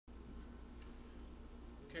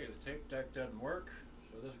deck doesn't work,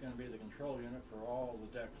 so this is going to be the control unit for all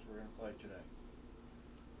the decks we're going to play today.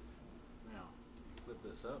 Now, flip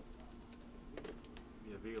this up,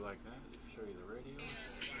 be a view like that, show you the radio.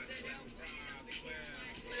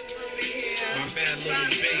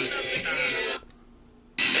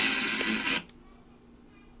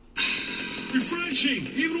 Refreshing,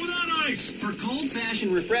 even without ice. For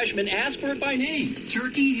cold-fashioned refreshment, ask for it by name.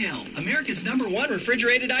 Turkey Hill, America's #1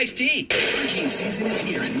 refrigerated iced tea. Hurricane season is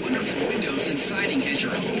here, and wonderful windows and siding has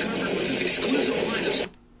your home covered with its exclusive line of...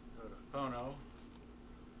 Go to phono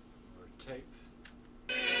or tape.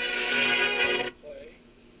 Play.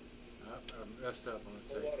 I messed up on the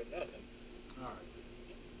A tape. lot of nothing. All right.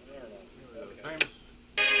 I don't know. Here we go. Okay. Famous.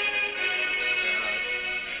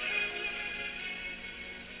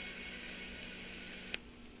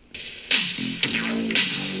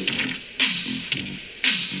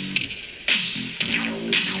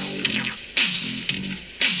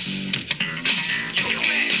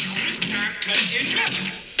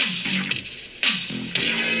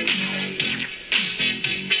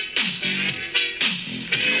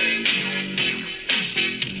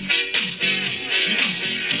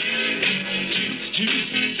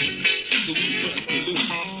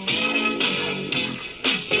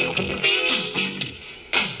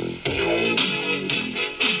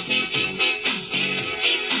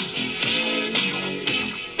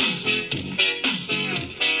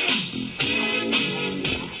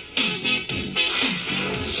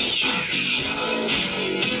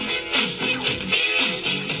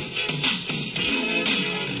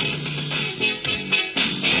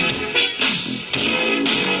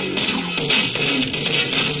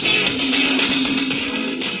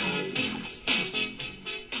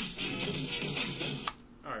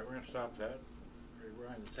 Stop that,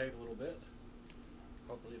 rewind the tape a little bit,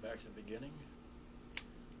 hopefully back to the beginning,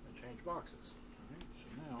 and change boxes. Alright, so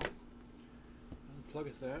now, unplug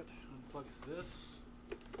that, unplug this,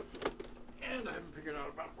 and I haven't figured out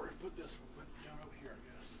about where to put this. We'll put it down over here, I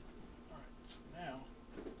guess. Alright, so now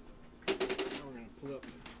we're going to pull up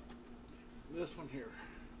this one here,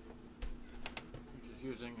 which is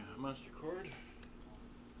using a monster cord,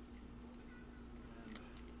 and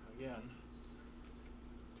again,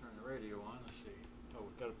 radio on. Let's see. Oh,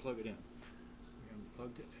 we've got to plug it in. We haven't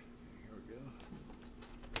plugged it. Okay, here we go.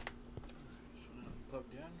 Alright, so now it's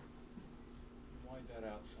plugged in. Widen that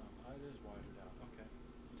out some. It is widened out. Okay.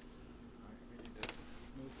 Alright, we need to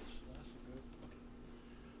move this. That's good. Okay.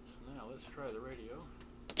 So now let's try the radio.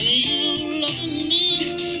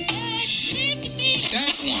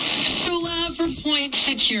 Love for Point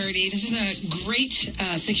Security. This is a great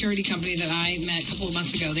security company that I met a couple of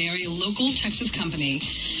months ago. They are a local Texas company.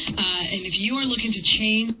 And if you are looking to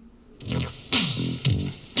change... Yo,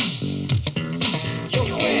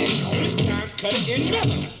 man, this time cut it in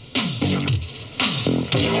rubber.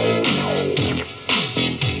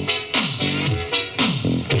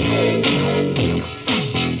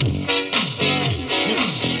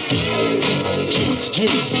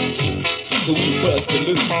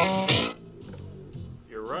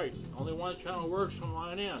 You're right. Only one channel works from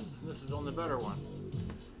line in. This is on the better one.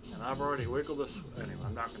 And I've already wiggled this. Anyway,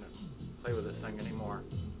 I'm not going to play with this thing anymore.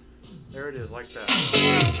 There it is, like that.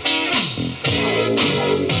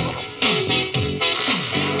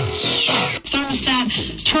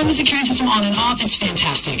 Thermostat, turn the security system on and off. It's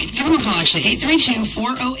fantastic. Give them a call, actually.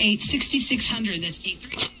 832-408-6600. That's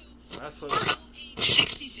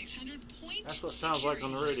 832. That's what it sounds like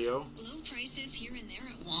on the radio. Low prices here and there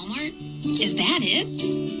at Walmart? Is that it?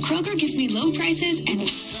 Kroger gives me low prices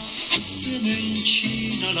and...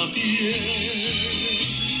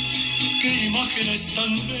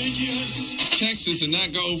 Texas and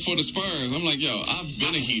not go for the Spurs. I'm like, yo, I've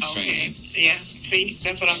been a Heat fan. Yeah, see,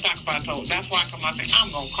 that's what I'm talking about. So that's why I come out and say,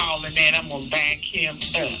 I'm going to call him and I'm going to back him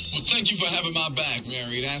up. Well, thank you for having my back,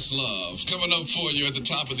 Mary. That's love. Coming up for you at the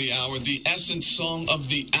top of the hour, the Essence song of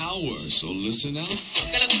the hour. So listen out.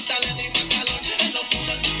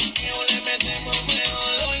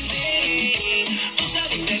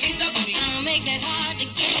 I'll make that hard to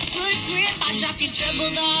get good grip. I drop your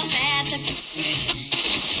troubles off at the...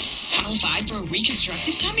 Qualified for a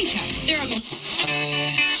reconstructive tummy tuck. There are...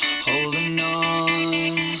 Holding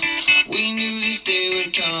on, we knew this day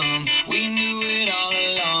would come. We knew it all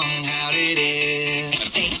along. How did it?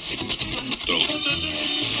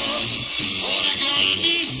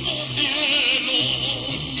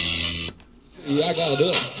 Yeah, I got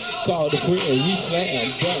up, called a friend, he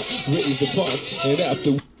slammed, dunk, raised the fun, and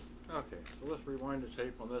after... Okay, so let's rewind the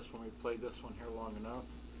tape on this one. We played this one here long enough. A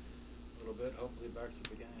little bit, hopefully back to the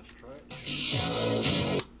beginning. Let's try it.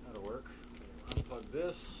 That'll work. So unplug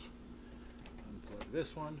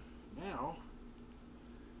this one. now,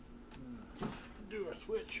 do a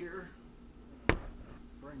switch here.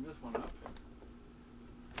 Bring this one up.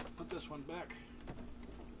 Put this one back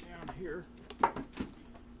down here.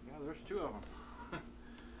 Yeah, there's two of them.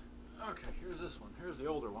 Okay, here's this one. Here's the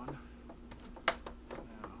older one. Now,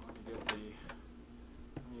 let me get the, I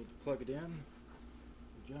need to plug it in.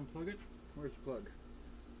 Did you unplug it? Where's the plug?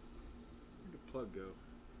 Where'd the plug go?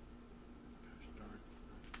 Gosh darn.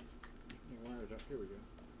 Any wires up? Here we go.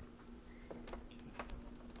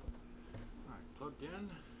 Alright, plugged in.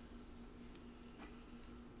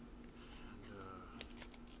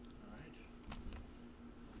 Alright.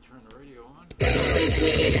 Turn the radio on.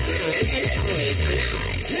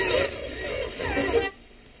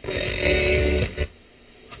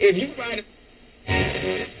 If you write it.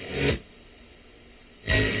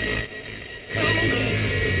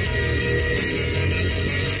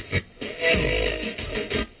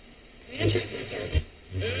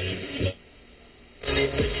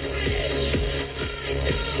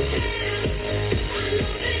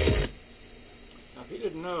 Now, if you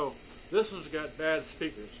didn't know, this one's got bad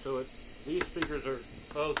speakers, so these speakers are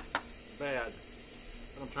both bad.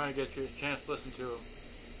 But I'm trying to get you a chance to listen to them.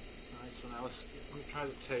 Alright, so now let me try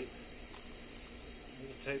the tape. Get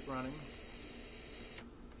the tape running.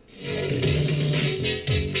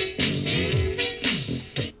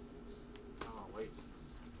 Oh, wait. I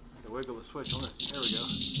have to wiggle the switch on it. There we go.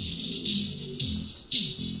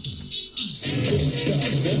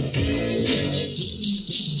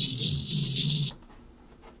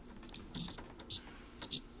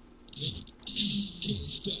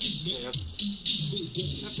 Okay, I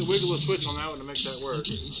have to wiggle the switch on that one to make that work.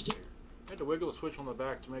 I had to wiggle the switch on the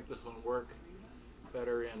back to make this one work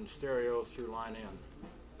better in stereo through line in.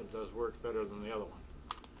 But it does work better than the other one.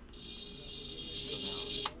 So now,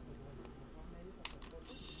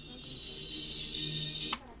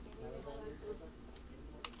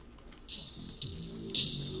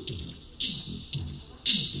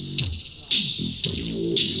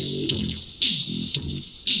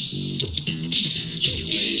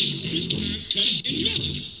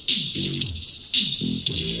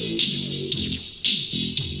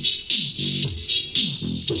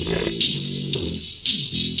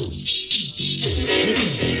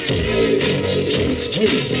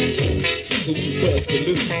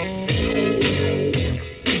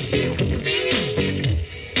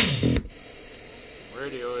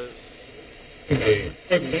 radio is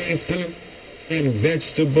and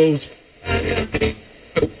vegetables.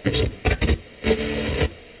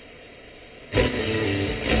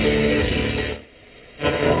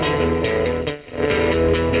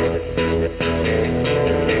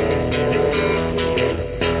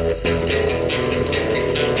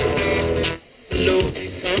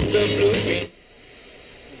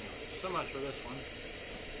 so much for this one.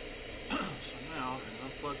 So now,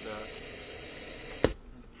 unplug that. Turn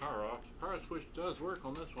the power off. The power switch does work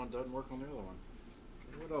on this one, doesn't work on the other one.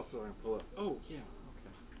 Okay, what else do I pull up? Oh, yeah,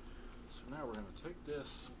 okay. So now we're going to take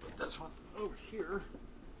this, put this one over here.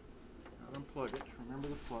 Now unplug it. Remember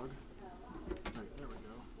the plug. Right, there we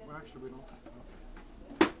go. Well, actually, we don't.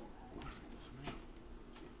 Okay. So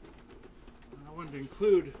now, I wanted to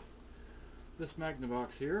include this Magnavox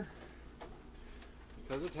here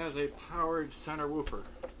because it has a powered center woofer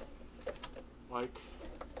like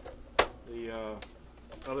the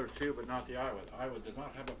other two, but not the Aiwa. The Aiwa does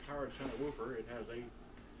not have a powered center woofer. It has a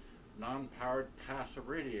non-powered passive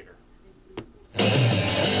radiator.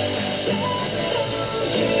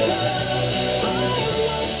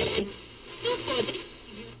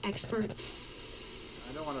 Expert.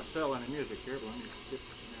 I don't want to sell any music here, but let me get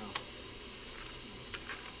now.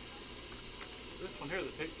 This one here,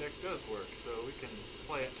 the tape deck does work, so we can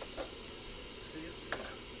play it. See it?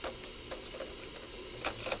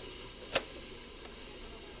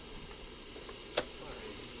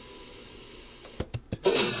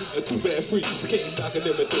 Too bad freaks can't knock them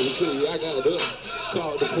at the door. Say I got up,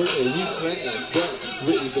 called the friend, we slammed dunk,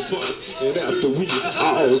 raised the funk, and after we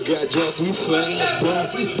all got drunk, we slammed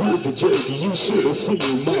dunk, did the jerky. You should have seen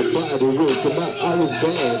my body work, my I was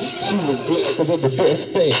bad. She was glad that was the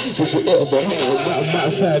best thing that she ever had. My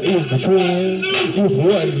side is the twin. If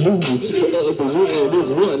one move, the other win. If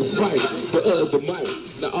one fight, the other might.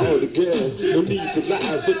 Now all the girls no need to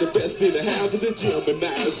lie, but the best in the house of the gym. And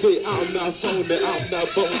I say I'm not phony, I'm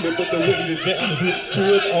not boning, but the way the jam is to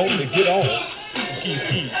it on to get on. Ski,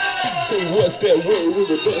 ski. Say what's that word when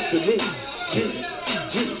we bust and loose? Juice,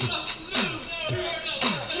 juice.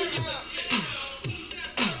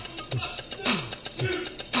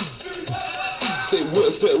 Say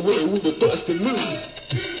what's that word when we bust and loose?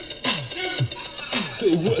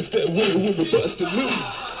 Say what's that word when we bust and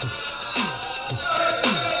loose?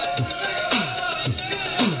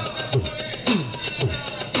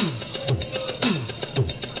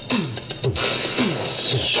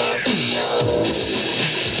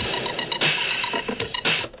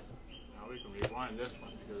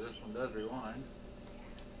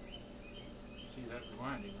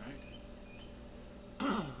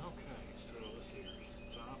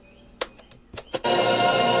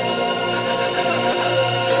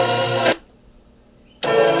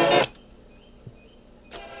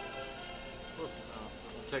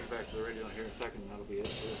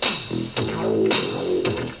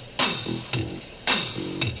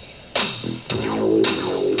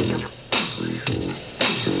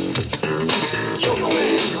 your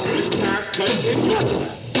plan. This time cut in half.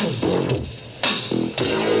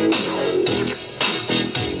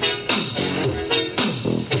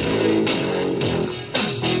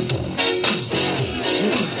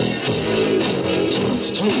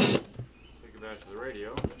 Take it back to the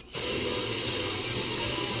radio.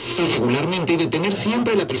 Regularmente y detener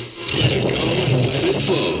siempre la presión.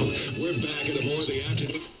 We're back in the more of the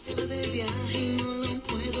afternoon.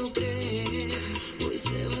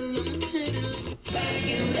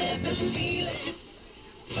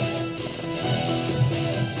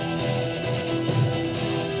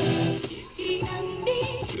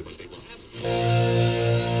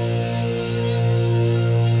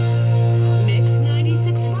 Mix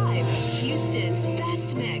 96.5, Houston's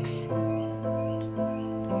best mix.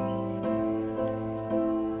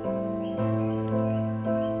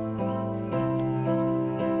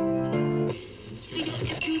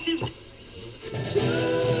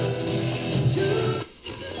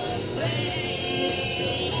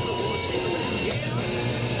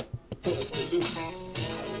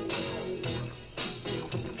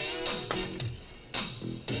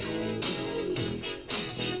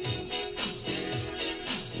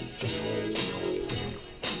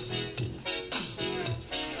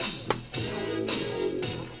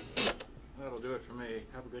 That'll do it for me.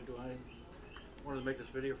 Have a good one. I wanted to make this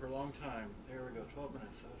video for a long time. There we go, 12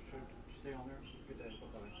 minutes. So it should stay on there. Good day.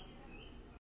 Bye-bye.